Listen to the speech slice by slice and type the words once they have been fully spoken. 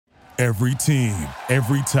Every team,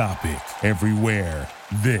 every topic, everywhere.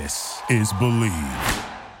 This is Believe.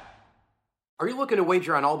 Are you looking to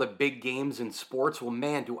wager on all the big games in sports? Well,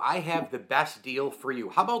 man, do I have the best deal for you.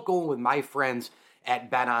 How about going with my friends at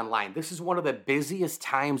BetOnline? This is one of the busiest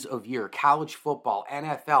times of year. College football,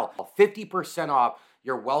 NFL, 50% off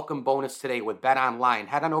your welcome bonus today with BetOnline.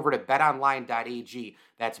 Head on over to betonline.ag.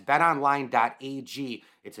 That's betonline.ag.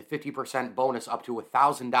 It's a 50% bonus up to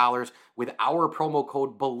 $1,000 with our promo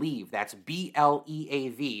code BELIEVE. That's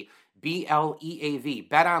BLEAV. BLEAV.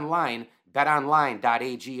 BetOnline.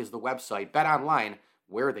 BetOnline.ag is the website. BetOnline,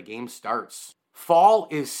 where the game starts. Fall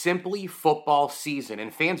is simply football season,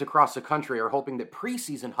 and fans across the country are hoping that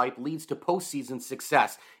preseason hype leads to postseason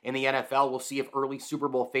success. In the NFL, we'll see if early Super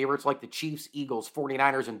Bowl favorites like the Chiefs, Eagles,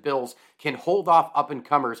 49ers, and Bills can hold off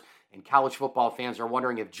up-and-comers. And college football fans are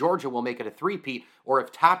wondering if Georgia will make it a three-peat or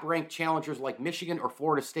if top-ranked challengers like Michigan or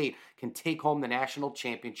Florida State can take home the national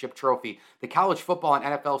championship trophy. The college football and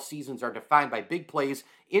NFL seasons are defined by big plays,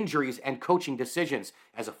 injuries, and coaching decisions.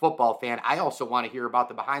 As a football fan, I also want to hear about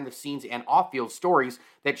the behind-the-scenes and off-field stories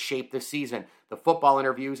that shape the season. The football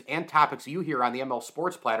interviews and topics you hear on the ML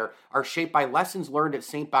Sports Platter are shaped by lessons learned at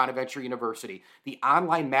St. Bonaventure University. The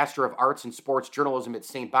online Master of Arts in Sports Journalism at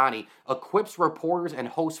St. Bonnie equips reporters and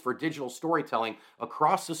hosts for digital storytelling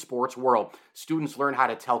across the sports world. Students learn how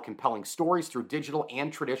to tell compelling stories through digital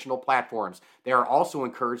and traditional platforms. They are also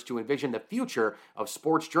encouraged to envision the future of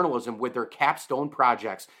sports journalism with their capstone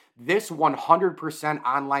projects. This 100%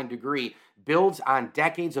 online degree builds on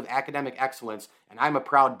decades of academic excellence, and I'm a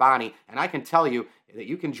proud Bonnie, and I can tell you that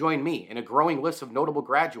you can join me in a growing list of notable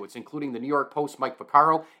graduates, including the New York Post Mike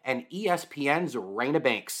Vaccaro and ESPN's Raina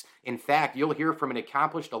Banks. In fact, you'll hear from an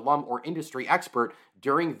accomplished alum or industry expert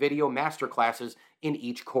during video masterclasses in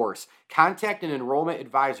each course. Contact an enrollment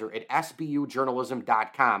advisor at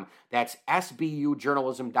sbujournalism.com. That's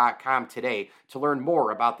sbujournalism.com today to learn more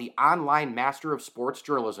about the online Master of Sports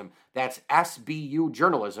Journalism. That's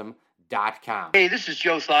sbujournalism.com. Hey, this is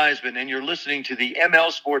Joe Theismann, and you're listening to the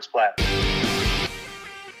ML Sports Platter.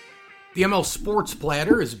 The ML Sports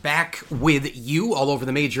Platter is back with you all over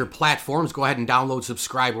the major platforms. Go ahead and download,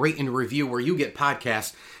 subscribe, rate, and review where you get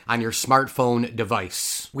podcasts on your smartphone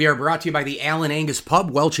device. We are brought to you by the Allen Angus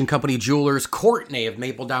Pub, Welch & Company Jewelers, Courtney of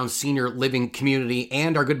Maple Downs Senior Living Community,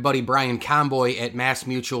 and our good buddy Brian Comboy at Mass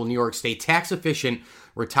Mutual New York State. Tax-efficient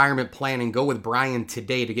retirement planning. Go with Brian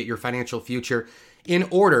today to get your financial future in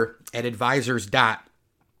order at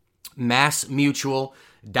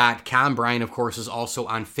advisors.massmutual.com. Brian, of course, is also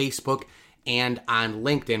on Facebook and on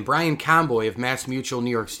LinkedIn. Brian Comboy of Mass Mutual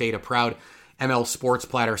New York State, a proud ML Sports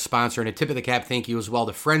Platter sponsor. And a tip of the cap thank you as well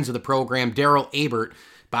to friends of the program, Daryl Abert,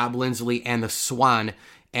 Bob Lindsley, and the Swan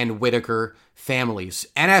and Whitaker families.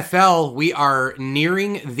 NFL, we are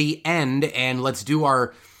nearing the end, and let's do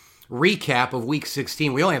our recap of Week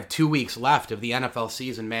 16. We only have 2 weeks left of the NFL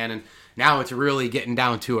season, man, and now it's really getting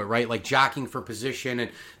down to it, right? Like jockeying for position,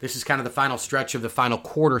 and this is kind of the final stretch of the final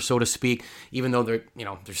quarter, so to speak. Even though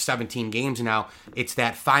there's 17 games now, it's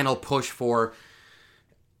that final push for: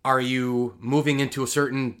 are you moving into a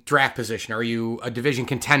certain draft position? Are you a division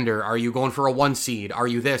contender? Are you going for a 1 seed? Are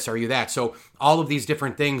you this? Are you that? So all of these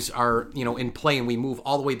different things are in play, and we move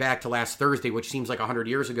all the way back to last Thursday, which seems like 100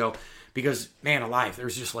 years ago. Because, man alive,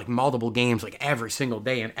 there's just like multiple games like every single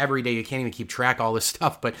day, and every day you can't even keep track of all this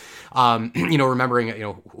stuff. But, remembering,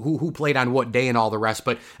 who played on what day and all the rest.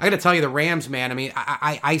 But I got to tell you, the Rams, man, I mean,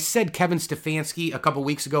 I said Kevin Stefanski a couple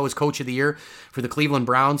weeks ago as coach of the year for the Cleveland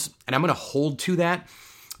Browns, and I'm going to hold to that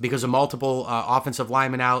because of multiple offensive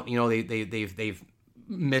linemen out. They've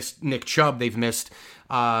missed Nick Chubb. They've missed,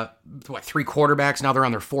 3 quarterbacks. Now they're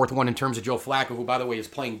on their 4th one in terms of Joe Flacco, who, by the way, is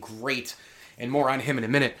playing great. And more on him in a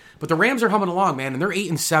minute. But the Rams are humming along, man, and they're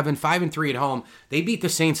 8-7, 5-3 at home. They beat the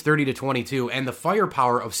Saints 30-22, and the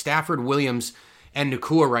firepower of Stafford, Williams, and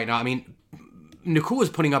Nacua right now. I mean, Nacua is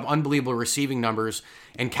putting up unbelievable receiving numbers,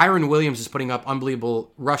 and Kyren Williams is putting up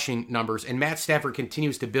unbelievable rushing numbers, and Matt Stafford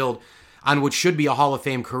continues to build on what should be a Hall of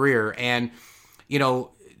Fame career. And,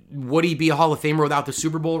 would he be a Hall of Famer without the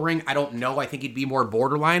Super Bowl ring? I don't know. I think he'd be more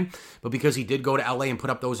borderline. But because he did go to LA and put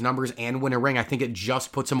up those numbers and win a ring, I think it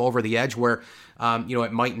just puts him over the edge where,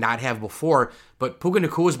 it might not have before. But Puka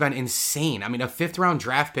Nacua has been insane. I mean, a 5th-round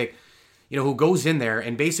draft pick, who goes in there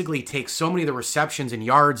and basically takes so many of the receptions and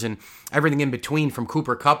yards and everything in between from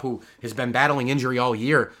Cooper Kupp, who has been battling injury all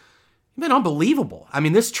year. It's been unbelievable. I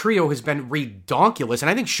mean, this trio has been redonkulous. And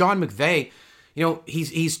I think Sean McVay,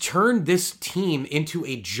 he's turned this team into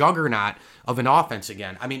a juggernaut of an offense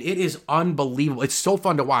again. I mean, it is unbelievable. It's so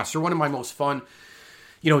fun to watch. They're one of my most fun,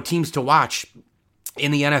 teams to watch.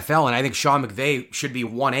 in the NFL, and I think Sean McVay should be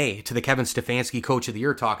 1A to the Kevin Stefanski Coach of the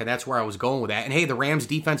Year talk, and that's where I was going with that. And hey, the Rams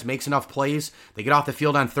defense makes enough plays. They get off the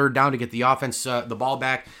field on third down to get the offense the ball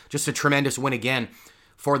back. Just a tremendous win again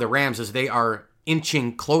for the Rams as they are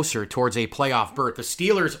inching closer towards a playoff berth. The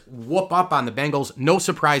Steelers whoop up on the Bengals. No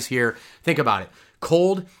surprise here. Think about it.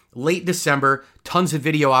 Cold, late December, tons of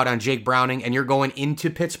video out on Jake Browning, and you're going into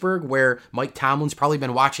Pittsburgh where Mike Tomlin's probably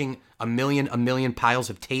been watching a million piles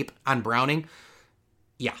of tape on Browning.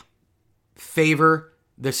 Yeah. Favor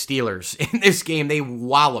the Steelers. In this game, they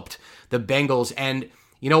walloped the Bengals. And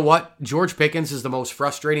you know what? George Pickens is the most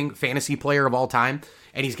frustrating fantasy player of all time.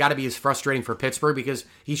 And he's got to be as frustrating for Pittsburgh because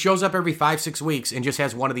he shows up every 5-6 weeks and just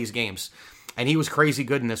has one of these games. And he was crazy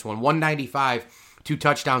good in this one. 195, 2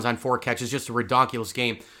 touchdowns on 4 catches. Just a ridiculous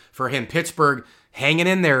game for him. Pittsburgh hanging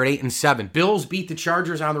in there at 8-7. Bills beat the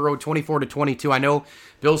Chargers on the road 24-22. I know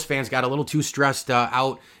Bills fans got a little too stressed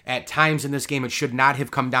out at times in this game. It should not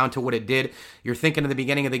have come down to what it did. You're thinking at the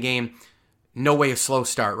beginning of the game, no way a slow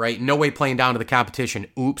start, right? No way playing down to the competition.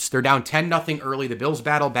 Oops, they're down 10-0 early. The Bills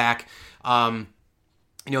battle back.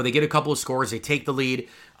 They get a couple of scores. They take the lead.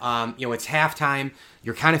 It's halftime.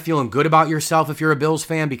 You're kind of feeling good about yourself if you're a Bills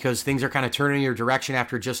fan because things are kind of turning in your direction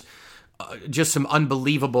after just some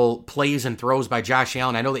unbelievable plays and throws by Josh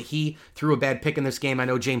Allen. I know that he threw a bad pick in this game. I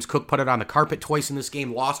know James Cook put it on the carpet twice in this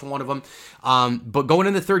game, lost one of them. But going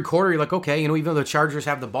in the third quarter, you're like, okay, even though the Chargers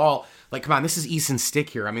have the ball, like, come on, this is Easton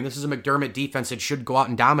Stick here. I mean, this is a McDermott defense that should go out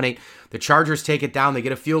and dominate. The Chargers take it down. They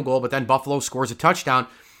get a field goal, but then Buffalo scores a touchdown.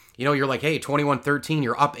 You're like, hey, 21-13,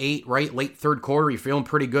 you're up 8, right? Late third quarter, you're feeling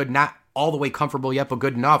pretty good. Not all the way comfortable yet, but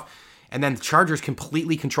good enough. And then the Chargers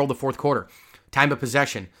completely control the fourth quarter. Time of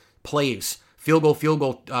possession, plays, field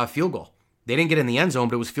goal. They didn't get in the end zone,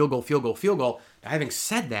 but it was field goal. Now, having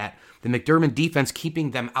said that, the McDermott defense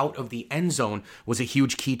keeping them out of the end zone was a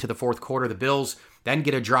huge key to the fourth quarter. The Bills then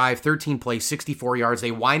get a drive, 13 plays, 64 yards.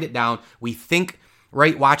 They wind it down. We think,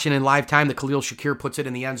 right, watching in live time, that Khalil Shakir puts it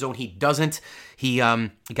in the end zone. He doesn't. He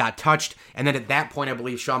got touched. And then at that point, I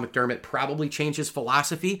believe Sean McDermott probably changed his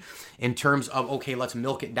philosophy in terms of, okay, let's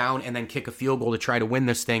milk it down and then kick a field goal to try to win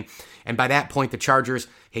this thing. And by that point, the Chargers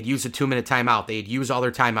had used a 2-minute timeout. They had used all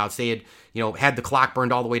their timeouts. They had, had the clock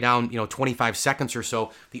burned all the way down, 25 seconds or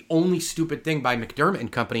so. The only stupid thing by McDermott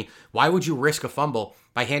and company, why would you risk a fumble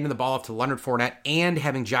by handing the ball off to Leonard Fournette and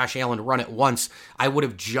having Josh Allen run it once? I would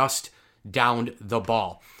have just downed the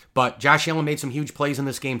ball. But Josh Allen made some huge plays in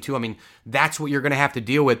this game too. I mean, that's what you're going to have to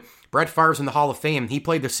deal with. Brett Favre's in the Hall of Fame. He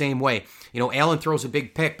played the same way. Allen throws a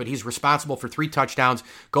big pick, but he's responsible for 3 touchdowns.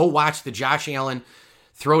 Go watch the Josh Allen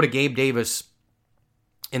throw to Gabe Davis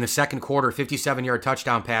in the second quarter, 57-yard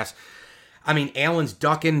touchdown pass. I mean, Allen's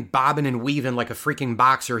ducking, bobbing, and weaving like a freaking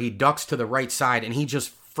boxer. He ducks to the right side, and he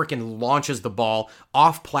just freaking launches the ball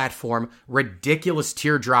off platform, ridiculous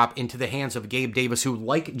teardrop into the hands of Gabe Davis, who,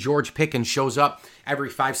 like George Pickens, shows up every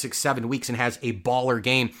 5, 6, 7 weeks and has a baller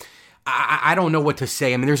game. I don't know what to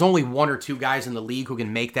say. I mean, there's only 1 or 2 guys in the league who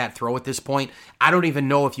can make that throw at this point. I don't even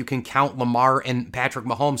know if you can count Lamar and Patrick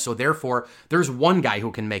Mahomes. So therefore, there's one guy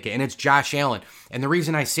who can make it, and it's Josh Allen. And the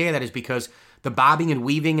reason I say that is because the bobbing and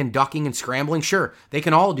weaving and ducking and scrambling, sure, they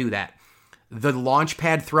can all do that. The launch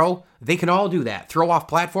pad throw, they can all do that. Throw off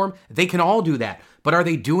platform, they can all do that. But are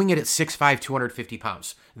they doing it at 6'5", 250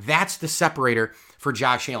 pounds? That's the separator for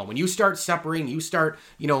Josh Allen. When you start separating, you start,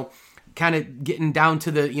 kind of getting down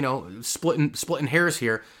to the, splitting hairs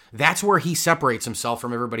here, that's where he separates himself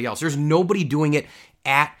from everybody else. There's nobody doing it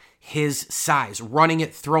at his size, running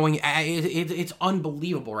it, throwing it. It's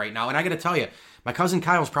unbelievable right now. And I got to tell you, my cousin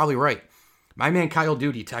Kyle's probably right. My man Kyle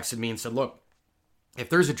Duty texted me and said, look, if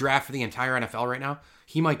there's a draft for the entire NFL right now,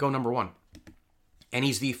 he might go number 1. And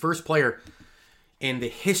he's the first player in the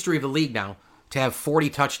history of the league now to have 40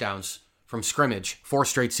 touchdowns from scrimmage 4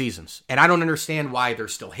 straight seasons. And I don't understand why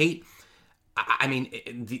there's still hate. I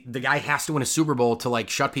mean, the guy has to win a Super Bowl to,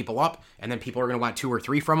 shut people up, and then people are going to want 2 or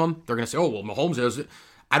 3 from him. They're going to say, oh, well, Mahomes is it.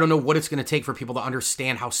 I don't know what it's going to take for people to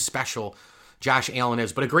understand how special Josh Allen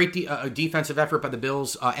is. But a great defensive effort by the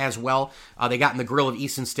Bills as well. They got in the grill of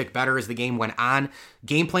Easton Stick better as the game went on.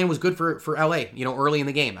 Game plan was good for LA, early in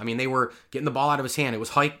the game. I mean, they were getting the ball out of his hand. It was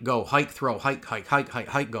hike, go, hike, throw, hike,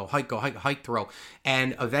 go, hike, throw.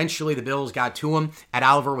 And eventually the Bills got to him. Ed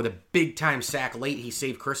Oliver with a big-time sack late. He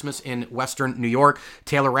saved Christmas in Western New York.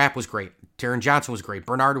 Taylor Rapp was great. Taron Johnson was great.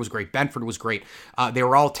 Bernard was great. Benford was great. They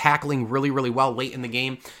were all tackling really, really well late in the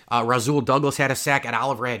game. Rasul Douglas had a sack. Ed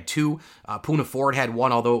Oliver had 2. Poona Ford had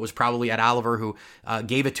 1, although it was probably Ed Oliver who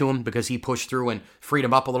gave it to him because he pushed through and freed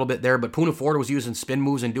him up a little bit there. But Poona Ford was using spin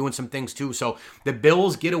moves and doing some things too. So the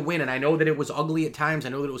Bills get a win, and I know that it was ugly at times. I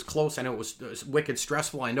know that it was close. I know it was wicked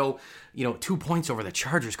stressful. I know, 2 points over the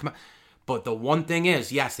Chargers. Come on. But the one thing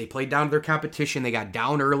is, yes, they played down to their competition. They got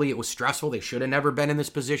down early. It was stressful. They should have never been in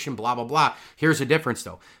this position, blah, blah, blah. Here's the difference,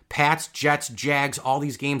 though. Pats, Jets, Jags, all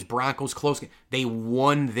these games, Broncos, close. They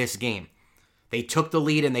won this game. They took the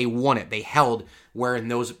lead and they won it. They held, where in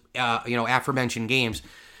those, aforementioned games,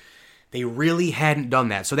 they really hadn't done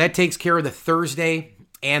that. So that takes care of the Thursday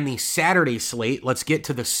and the Saturday slate. Let's get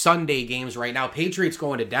to the Sunday games right now. Patriots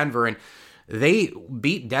going to Denver, and they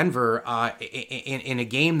beat Denver in a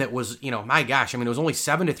game that was, my gosh, it was only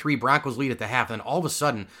 7-3 Broncos lead at the half. And all of a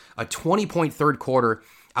sudden, a 20-point third quarter,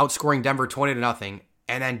 outscoring Denver 20-0.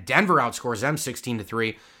 And then Denver outscores them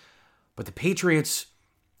 16-3. But the Patriots,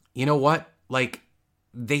 you know what?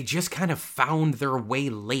 They just kind of found their way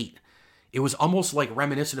late. It was almost like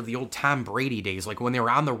reminiscent of the old Tom Brady days, like when they were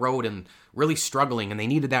on the road and really struggling and they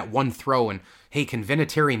needed that one throw. And hey, can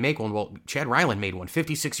Vinatieri make one? Well, Chad Ryland made one,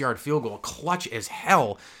 56-yard field goal, clutch as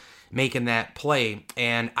hell, making that play.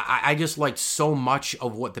 And I just liked so much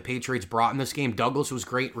of what the Patriots brought in this game. Douglas was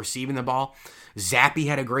great receiving the ball. Zappe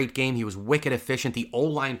had a great game. He was wicked efficient. The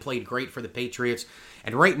O-line played great for the Patriots.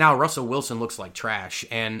 And right now, Russell Wilson looks like trash.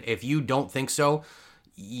 And if you don't think so,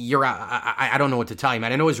 you're out. I don't know what to tell you,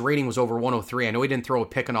 man. I know his rating was over 103. I know he didn't throw a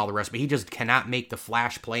pick and all the rest, but he just cannot make the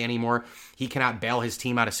flash play anymore. He cannot bail his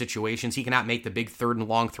team out of situations. He cannot make the big third and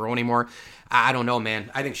long throw anymore. I don't know,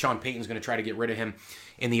 man. I think Sean Payton's going to try to get rid of him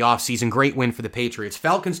in the offseason. Great win for the Patriots.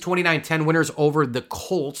 Falcons 29-10 winners over the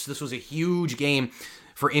Colts. This was a huge game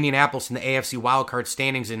for Indianapolis in the AFC wildcard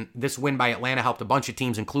standings, and this win by Atlanta helped a bunch of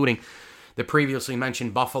teams, including the previously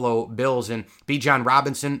mentioned Buffalo Bills. And Bijan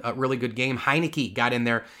Robinson, a really good game. Heineke got in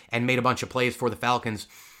there and made a bunch of plays for the Falcons,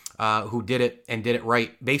 who did it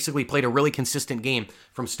right. Basically played a really consistent game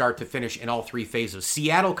from start to finish in all 3 phases.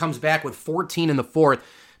 Seattle comes back with 14 in the 4th.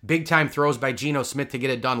 Big-time throws by Geno Smith to get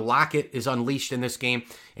it done. Lockett is unleashed in this game,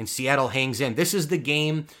 and Seattle hangs in. This is the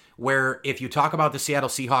game where, if you talk about the Seattle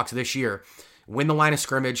Seahawks this year, win the line of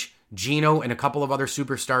scrimmage, Geno and a couple of other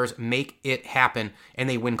superstars make it happen, and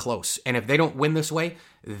they win close. And if they don't win this way,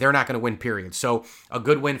 they're not going to win, period. So a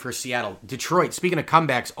good win for Seattle. Detroit, speaking of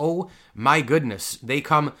comebacks, oh my goodness. They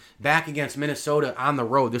come back against Minnesota on the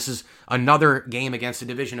road. This is another game against a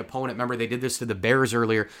division opponent. Remember, they did this to the Bears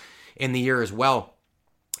earlier in the year as well.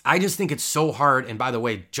 I just think it's so hard. And by the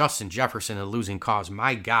way, Justin Jefferson, a losing cause.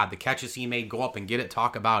 My God, the catches he made, go up and get it,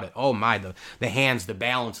 talk about it. Oh my, the hands, the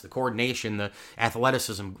balance, the coordination, the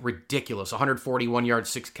athleticism, ridiculous. 141 yards,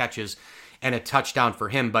 6 catches, and a touchdown for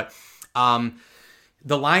him. But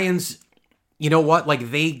the Lions, you know what?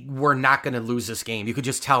 They were not going to lose this game. You could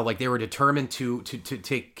just tell, they were determined to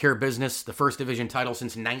take care of business. The first division title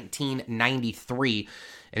since 1993.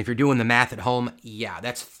 And if you're doing the math at home, yeah,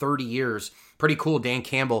 that's 30 years. Pretty cool. Dan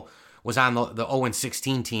Campbell was on the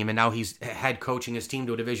 0-16 team, and now he's head coaching his team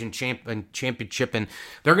to a division championship, and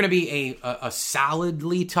they're going to be a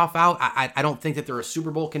solidly tough out. I don't think that they're a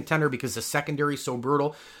Super Bowl contender because the secondary is so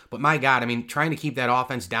brutal, but my God, trying to keep that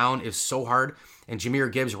offense down is so hard, and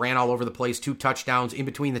Jahmyr Gibbs ran all over the place, 2 touchdowns, in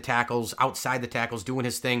between the tackles, outside the tackles, doing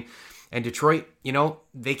his thing, and Detroit,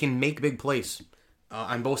 they can make big plays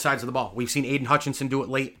on both sides of the ball. We've seen Aiden Hutchinson do it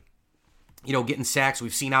late, getting sacks.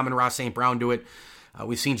 We've seen Amon-Ra St. Brown do it.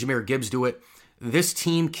 We've seen Jahmyr Gibbs do it. This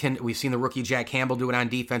team we've seen the rookie Jack Campbell do it on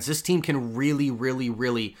defense. This team can really, really,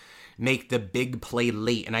 really make the big play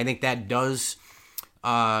late. And I think that does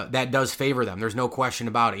favor them. There's no question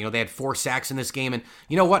about it. They had 4 sacks in this game. And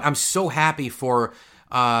you know what? I'm so happy for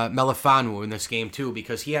Melifonwu in this game too,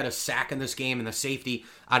 because he had a sack in this game, and the safety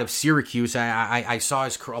out of Syracuse. I saw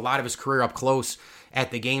a lot of his career up close at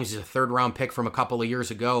the games. He's a 3rd-round pick from a couple of years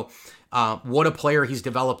ago. What a player he's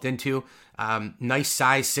developed into. Nice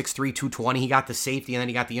size, 6'3", 220. He got the safety, and then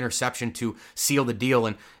he got the interception to seal the deal.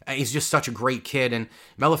 And he's just such a great kid. And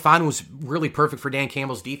Melifonwu was really perfect for Dan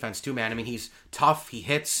Campbell's defense too, man. He's tough. He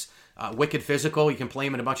hits. Wicked physical. You can play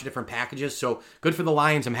him in a bunch of different packages. So good for the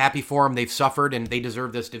Lions. I'm happy for them. They've suffered, and they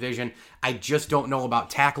deserve this division. I just don't know about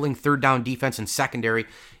tackling, 3rd down defense, and secondary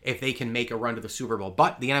if they can make a run to the Super Bowl.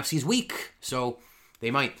 But the NFC's weak, so they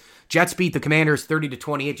might. Jets beat the Commanders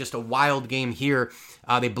 30-28. Just a wild game here.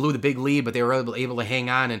 They blew the big lead, but they were able to hang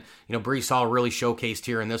on. And, Breece Hall really showcased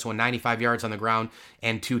here in this one. 95 yards on the ground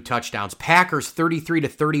and 2 touchdowns. Packers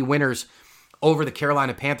 33-30 winners over the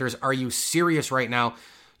Carolina Panthers. Are you serious right now?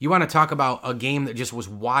 You want to talk about a game that just was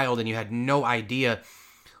wild and you had no idea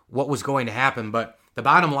what was going to happen. But the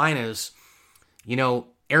bottom line is,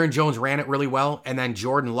 Aaron Jones ran it really well, and then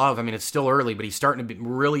Jordan Love, it's still early, but he's starting to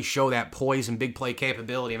really show that poise and big play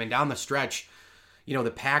capability. Down the stretch,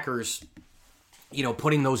 the Packers,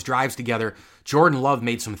 putting those drives together, Jordan Love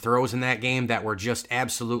made some throws in that game that were just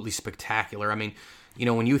absolutely spectacular.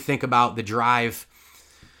 When you think about the drive,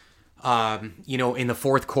 in the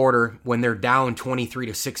fourth quarter when they're down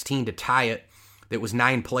 23-16 to tie it, that was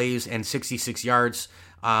 9 plays and 66 yards.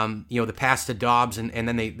 The pass to Dobbs and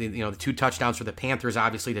then they the 2 touchdowns for the Panthers,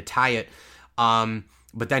 obviously, to tie it.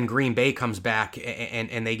 But then Green Bay comes back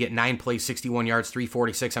and they get 9 plays, 61 yards,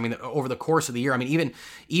 346. Over the course of the year,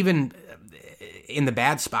 even in the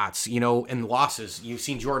bad spots, in losses, you've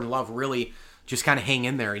seen Jordan Love really just kind of hang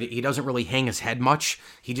in there. He doesn't really hang his head much.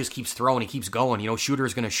 He just keeps throwing. He keeps going.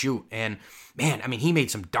 Shooter's going to shoot. And, man, he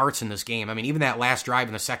made some darts in this game. Even that last drive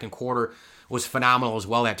in the second quarter was phenomenal as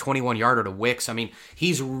well. That 21-yarder to Wicks.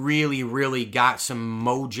 He's really, really got some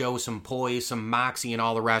mojo, some poise, some moxie, and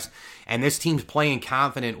all the rest. And this team's playing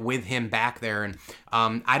confident with him back there. And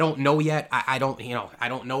I don't know yet. I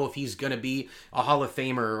don't know if he's going to be a Hall of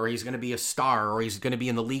Famer or he's going to be a star or he's going to be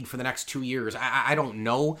in the league for the next 2 years. I don't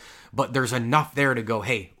know. But there's enough there to go,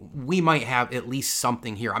 hey, we might have at least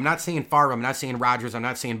something here. I'm not saying Favre, I'm not saying Rodgers, I'm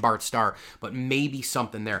not saying Bart Starr, but maybe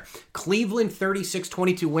something there. Cleveland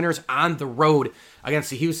 36-22 winners on the road against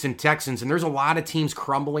the Houston Texans, and there's a lot of teams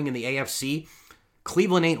crumbling in the AFC.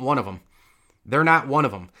 Cleveland ain't one of them. They're not one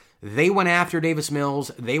of them. They went after Davis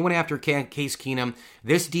Mills. They went after Case Keenum.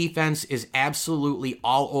 This defense is absolutely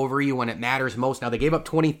all over you when it matters most. Now, they gave up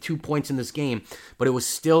 22 points in this game, but it was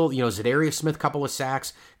still, Zadarius Smith, couple of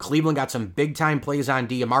sacks. Cleveland got some big-time plays on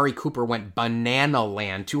D. Amari Cooper went banana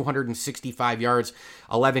land, 265 yards,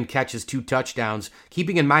 11 catches, 2 touchdowns.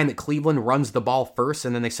 Keeping in mind that Cleveland runs the ball first,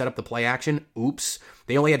 and then they set up the play action. Oops.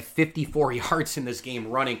 They only had 54 yards in this game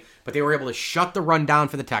running, but they were able to shut the run down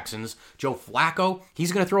for the Texans. Joe Flacco,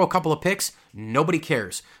 he's going to throw a couple of picks. Nobody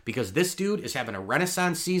cares because this dude is having a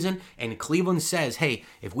renaissance season, and Cleveland says, hey,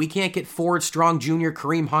 if we can't get Ford Strong Jr.,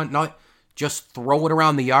 Kareem Hunt, just throw it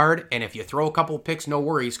around the yard, and if you throw a couple of picks, no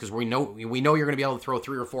worries because we know you're going to be able to throw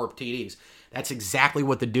 3 or 4 TDs. That's exactly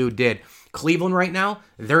what the dude did. Cleveland right now,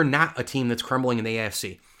 they're not a team that's crumbling in the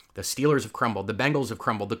AFC. The Steelers have crumbled. The Bengals have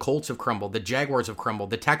crumbled. The Colts have crumbled. The Jaguars have crumbled.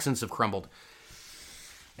 The Texans have crumbled.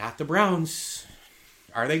 Not the Browns.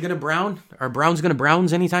 Are they going to Brown? Are Browns going to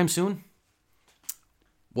Browns anytime soon?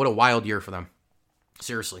 What a wild year for them.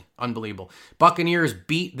 Seriously, unbelievable. Buccaneers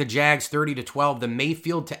beat the Jags 30-12. The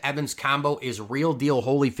Mayfield to Evans combo is real deal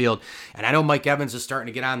Holyfield. And I know Mike Evans is starting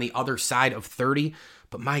to get on the other side of 30,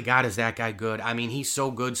 but my God, is that guy good. He's so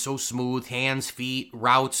good, so smooth, hands, feet,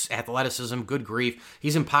 routes, athleticism, good grief.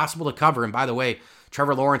 He's impossible to cover. And by the way,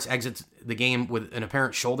 Trevor Lawrence exits the game with an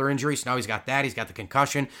apparent shoulder injury, so now he's got that. He's got the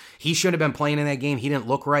concussion. He should have been playing in that game. He didn't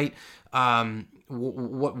look right.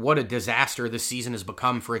 What a disaster this season has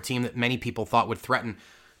become for a team that many people thought would threaten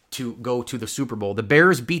to go to the Super Bowl. The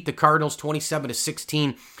Bears beat the Cardinals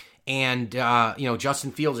 27-16, and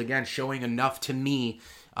Justin Fields again showing enough to me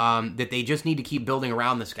that they just need to keep building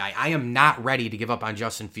around this guy. I am not ready to give up on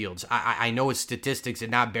Justin Fields. I know his statistics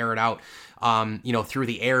did not bear it out, through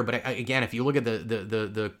the air. But again, if you look at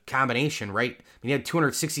the combination, right? He had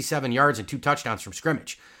 267 yards and 2 touchdowns from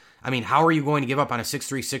scrimmage. How are you going to give up on a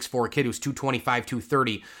 6'3", 6'4" kid who's 225,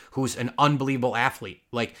 230, who's an unbelievable athlete?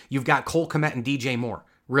 You've got Cole Kmet and DJ Moore.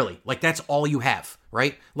 Really? That's all you have,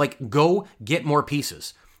 right? Go get more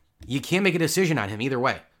pieces. You can't make a decision on him either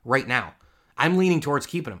way right now. I'm leaning towards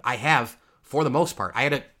keeping him. I have, for the most part. I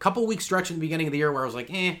had a couple week stretch in the beginning of the year where I was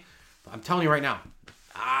like, I'm telling you right now,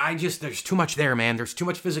 there's too much there, man. There's too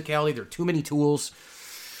much physicality. There are too many tools.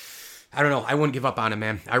 I don't know. I wouldn't give up on him,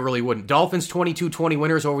 man. I really wouldn't. Dolphins 22-20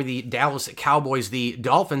 winners over the Dallas Cowboys. The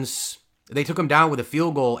Dolphins, they took them down with a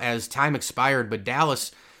field goal as time expired, but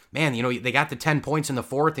Dallas, man, they got the 10 points in the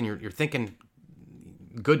fourth, and you're thinking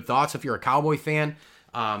good thoughts if you're a Cowboy fan.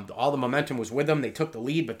 All the momentum was with them. They took the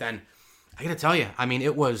lead, but then I got to tell you,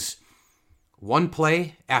 it was one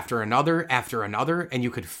play after another, and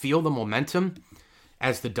you could feel the momentum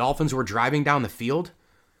as the Dolphins were driving down the field,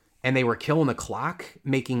 and they were killing the clock,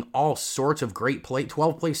 making all sorts of great play,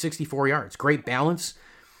 12 plays, 64 yards, great balance,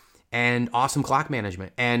 and awesome clock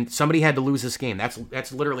management. And somebody had to lose this game.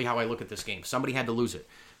 That's literally how I look at this game. Somebody had to lose it.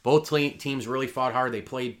 Both teams really fought hard. They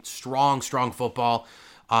played strong football.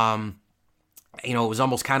 It was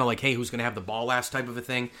almost kind of like, hey, who's going to have the ball last type of a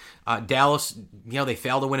thing. Dallas, they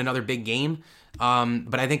failed to win another big game.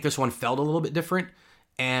 But I think this one felt a little bit different.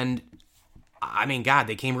 And I mean, God,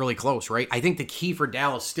 they came really close, right? I think the key for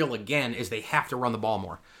Dallas still, again, is they have to run the ball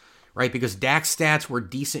more, right? Because Dak's stats were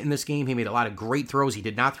decent in this game. He made a lot of great throws. He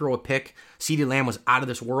did not throw a pick. CeeDee Lamb was out of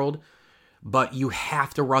this world. But you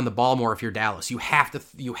have to run the ball more if you're Dallas. You have to,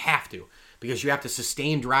 because you have to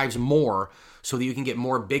sustain drives more so that you can get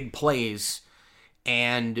more big plays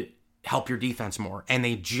and help your defense more. And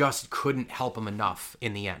they just couldn't help them enough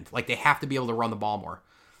in the end. Like, they have to be able to run the ball more.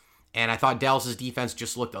 And I thought Dallas's defense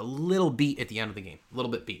just looked a little beat at the end of the game. A little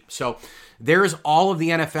bit beat. So there's all of the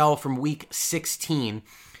NFL from week 16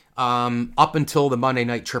 up until the Monday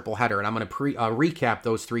night triple header. And I'm going to recap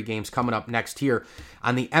those 3 games coming up next here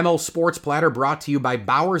on the ML Sports Platter, brought to you by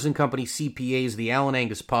Bowers & Company CPAs, the Allen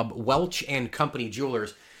Angus Pub, Welch & Company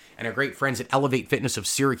Jewelers, and our great friends at Elevate Fitness of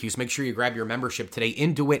Syracuse. Make sure you grab your membership today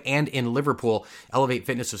in DeWitt and in Liverpool. Elevate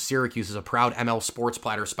Fitness of Syracuse is a proud ML Sports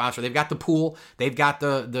Platter sponsor. They've got the pool. They've got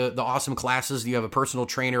the awesome classes. You have a personal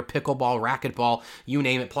trainer, pickleball, racquetball, you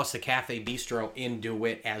name it, plus the Cafe Bistro in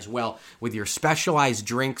DeWitt as well, with your specialized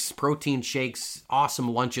drinks, protein shakes,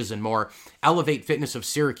 awesome lunches, and more. Elevate Fitness of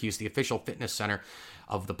Syracuse, the official fitness center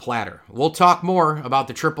of the Platter. We'll talk more about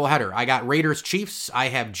the triple header. I got Raiders, Chiefs. I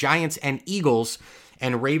have Giants and Eagles,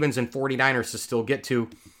 and Ravens and 49ers to still get to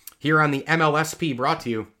here on the MLSP, brought to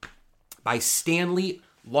you by Stanley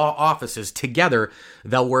Law Offices. Together,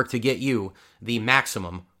 they'll work to get you the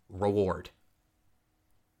maximum reward.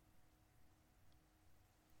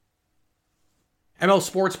 ML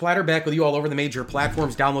Sports Platter back with you all over the major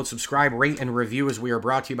platforms. Download, subscribe, rate, and review as we are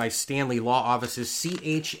brought to you by Stanley Law Offices.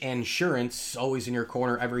 CH Insurance, always in your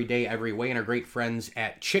corner every day, every way, and our great friends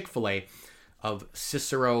at Chick-fil-A of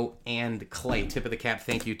Cicero and Clay. Tip of the cap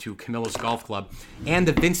thank you to Camilla's Golf Club and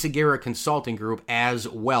the Vince Aguirre Consulting Group as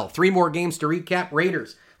well. 3 more games to recap.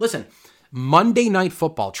 Raiders. Listen, Monday Night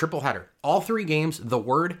Football, triple header. All 3 games, the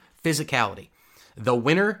word physicality. The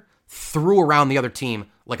winner threw around the other team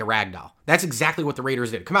like a rag doll. That's exactly what the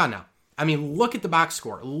Raiders did. Come on now. I mean, look at the box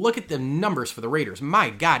score. Look at the numbers for the Raiders.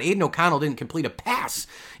 My God, Aiden O'Connell didn't complete a pass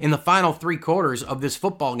in the final 3 quarters of this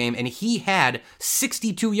football game, and he had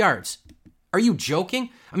 62 yards. Are you joking?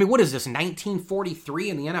 I mean, what is this, 1943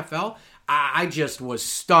 in the NFL? I just was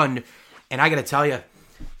stunned. And I got to tell you,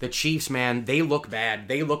 the Chiefs, man, they look bad.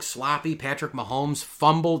 They look sloppy. Patrick Mahomes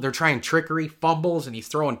fumbled. They're trying trickery, fumbles, and he's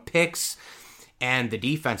throwing picks. And the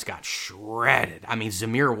defense got shredded. I mean,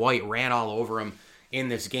 Zamir White ran all over him in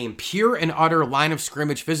this game. Pure and utter line of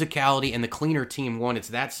scrimmage physicality, and the cleaner team won. It's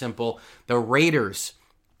that simple. The Raiders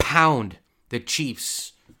pound the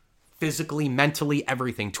Chiefs. Physically, mentally,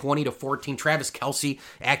 everything. 20-14. Travis Kelce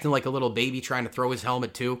acting like a little baby trying to throw his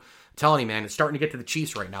helmet too. I'm telling you, man, it's starting to get to the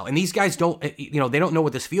Chiefs right now. And these guys don't, they don't know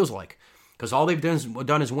what this feels like, because all they've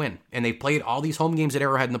done is win. And they've played all these home games at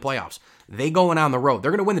Arrowhead in the playoffs. They going on the road. They're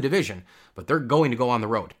going to win the division, but they're going to go on the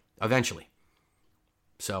road eventually.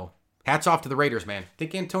 So, hats off to the Raiders, man.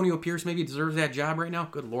 Think Antonio Pierce maybe deserves that job right now?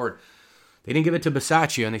 Good Lord. They didn't give it to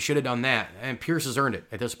Bisaccia, and they should have done that. And Pierce has earned it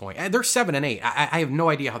at this point. And they're 7-8. I have no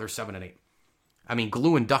idea how they're 7-8. I mean,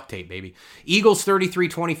 glue and duct tape, baby. Eagles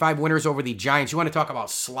 33-25 winners over the Giants. You want to talk about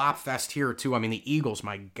slop fest here, too. I mean, the Eagles,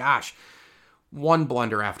 my gosh. One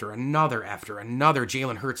blunder after another after another.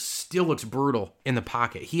 Jalen Hurts still looks brutal in the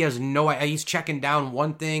pocket. He has he's checking down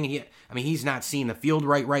one thing. He's not seeing the field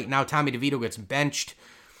right now. Tommy DeVito gets benched.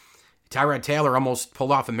 Tyrod Taylor almost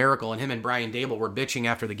pulled off a miracle, and him and Brian Dable were bitching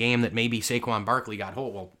after the game that maybe Saquon Barkley got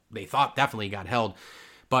held. Well, they thought definitely got held.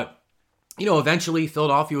 But, eventually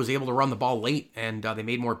Philadelphia was able to run the ball late, and they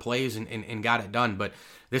made more plays and got it done. But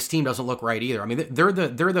this team doesn't look right either. I mean, they're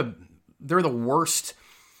the worst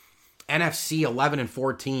NFC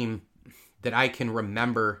 11-4 team that I can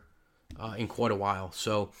remember in quite a while.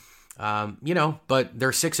 So, but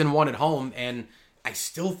they're 6-1 at home, and I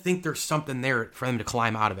still think there's something there for them to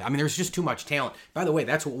climb out of it. I mean, there's just too much talent. By the way,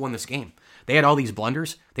 that's what won this game. They had all these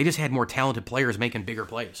blunders. They just had more talented players making bigger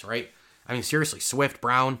plays, right? I mean, seriously, Swift,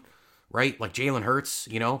 Brown, right? Like Jalen Hurts,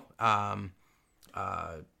 I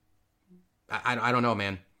don't know,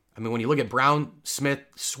 man. I mean, when you look at Brown, Smith,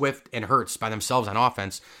 Swift, and Hurts by themselves on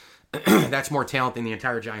offense, that's more talent than the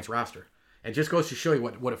entire Giants roster. It just goes to show you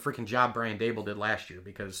what a freaking job Brian Dable did last year,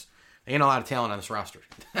 because there ain't a lot of talent on this roster.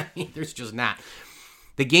 There's just not.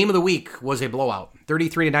 The game of the week was a blowout.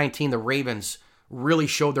 33-19, the Ravens really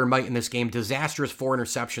showed their might in this game. Disastrous 4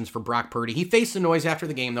 interceptions for Brock Purdy. He faced the noise after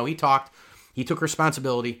the game, though. He talked. He took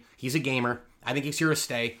responsibility. He's a gamer. I think he's here to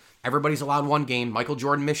stay. Everybody's allowed one game. Michael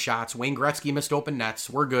Jordan missed shots. Wayne Gretzky missed open nets.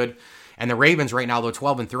 We're good. And the Ravens right now, though,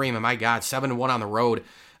 12-3. I mean, my God, 7-1 on the road.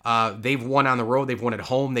 They've won on the road. They've won at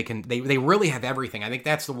home. They really have everything. I think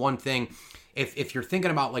that's the one thing. If you're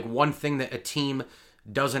thinking about like one thing that a team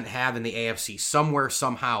doesn't have in the AFC somewhere,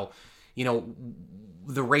 somehow,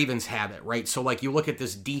 the Ravens have it, right? So, like, you look at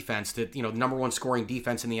this defense, that, number one scoring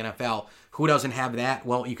defense in the NFL. Who doesn't have that?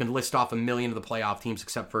 Well, you can list off a million of the playoff teams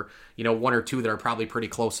except for, one or two that are probably pretty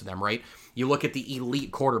close to them, right? You look at the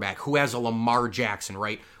elite quarterback. Who has a Lamar Jackson,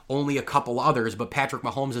 right? Only a couple others, but Patrick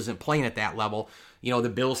Mahomes isn't playing at that level. The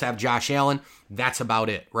Bills have Josh Allen. That's about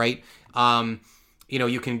it, right?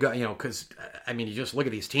 You can go, because, you just look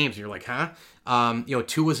at these teams and you're like, huh?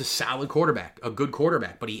 Tua is a solid quarterback, a good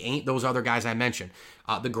quarterback, but he ain't those other guys I mentioned.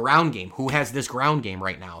 The ground game, who has this ground game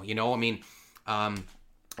right now?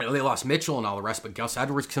 I know they lost Mitchell and all the rest, but Gus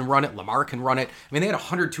Edwards can run it. Lamar can run it. They had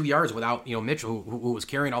 102 yards without, Mitchell, who was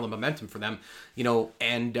carrying all the momentum for them,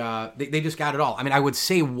 and they just got it all. I would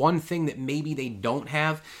say one thing that maybe they don't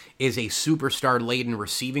have is a superstar-laden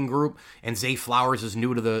receiving group, and Zay Flowers is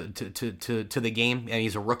new to the game, and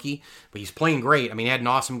he's a rookie, but he's playing great. He had an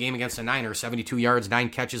awesome game against the Niners, 72 yards, 9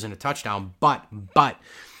 catches, and a touchdown, but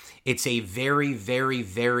it's a very, very,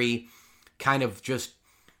 very kind of just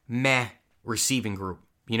meh receiving group.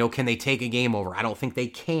 Can they take a game over? I don't think they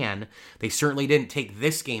can. They certainly didn't take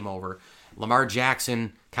this game over. Lamar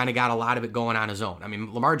Jackson kind of got a lot of it going on his own.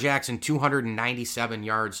 Lamar Jackson, 297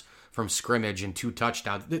 yards from scrimmage and 2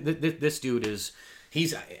 touchdowns. This dude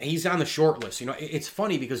he's on the short list. It's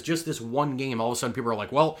funny because just this one game, all of a sudden people are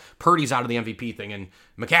like, well, Purdy's out of the MVP thing and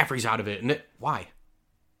McCaffrey's out of it. And why?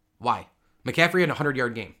 McCaffrey had a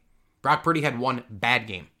 100-yard game. Brock Purdy had one bad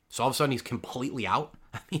game. So all of a sudden he's completely out.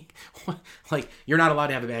 You're not allowed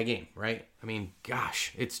to have a bad game, right?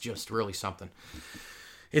 Gosh, it's just really something.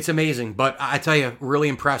 It's amazing. But I tell you, really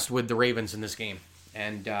impressed with the Ravens in this game.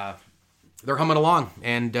 And they're humming along.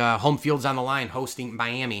 And home field's on the line, hosting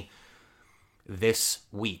Miami this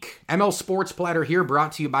week. ML Sports Platter here,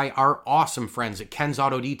 brought to you by our awesome friends at Ken's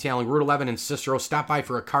Auto Detailing, Route 11 in Cicero. Stop by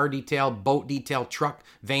for a car detail, boat detail, truck,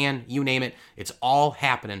 van, you name it. It's all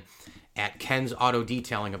happening at Ken's Auto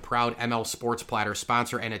Detailing, a proud ML Sports Platter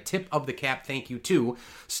sponsor. And a tip of the cap thank you to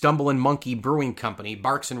Stumble & Monkey Brewing Company,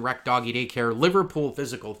 Barks and Rec Doggy Daycare, Liverpool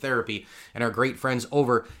Physical Therapy, and our great friends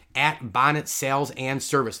over at Bonnet Sales and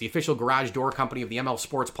Service, the official garage door company of the ML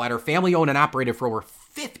Sports Platter, family owned and operated for over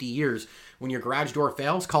 50 years. When your garage door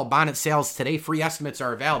fails, call Bonnet Sales today. Free estimates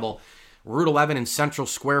are available. Route 11 in Central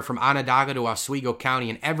Square, from Onondaga to Oswego County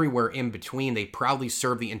and everywhere in between. They proudly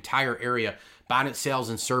serve the entire area.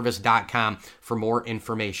 BonnetSalesandService.com for more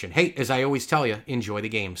information. Hey, as I always tell you, enjoy the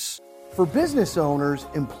games. For business owners,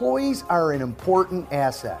 employees are an important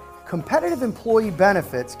asset. Competitive employee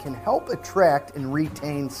benefits can help attract and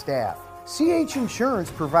retain staff. CH Insurance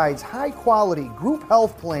provides high-quality group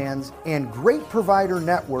health plans and great provider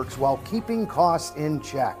networks while keeping costs in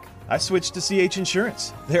check. I switched to CH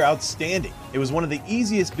Insurance. They're outstanding. It was one of the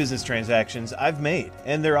easiest business transactions I've made,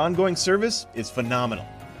 and their ongoing service is phenomenal.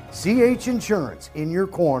 CH Insurance, in your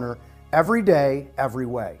corner, every day, every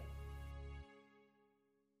way.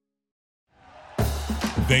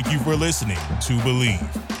 Thank you for listening to Believe.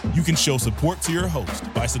 You can show support to your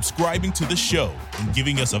host by subscribing to the show and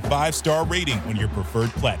giving us a 5-star rating on your preferred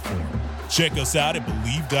platform. Check us out at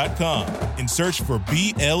Believe.com and search for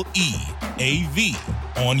BLEAV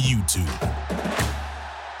on YouTube.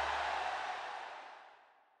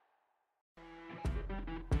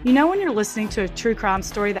 When you're listening to a true crime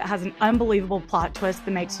story that has an unbelievable plot twist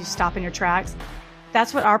that makes you stop in your tracks?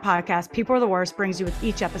 That's what our podcast, People Are the Worst, brings you with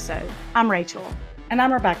each episode. I'm Rachel. And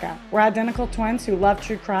I'm Rebecca. We're identical twins who love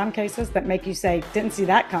true crime cases that make you say, didn't see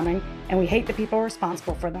that coming, and we hate the people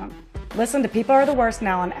responsible for them. Listen to People Are the Worst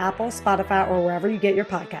now on Apple, Spotify, or wherever you get your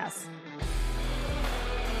podcasts.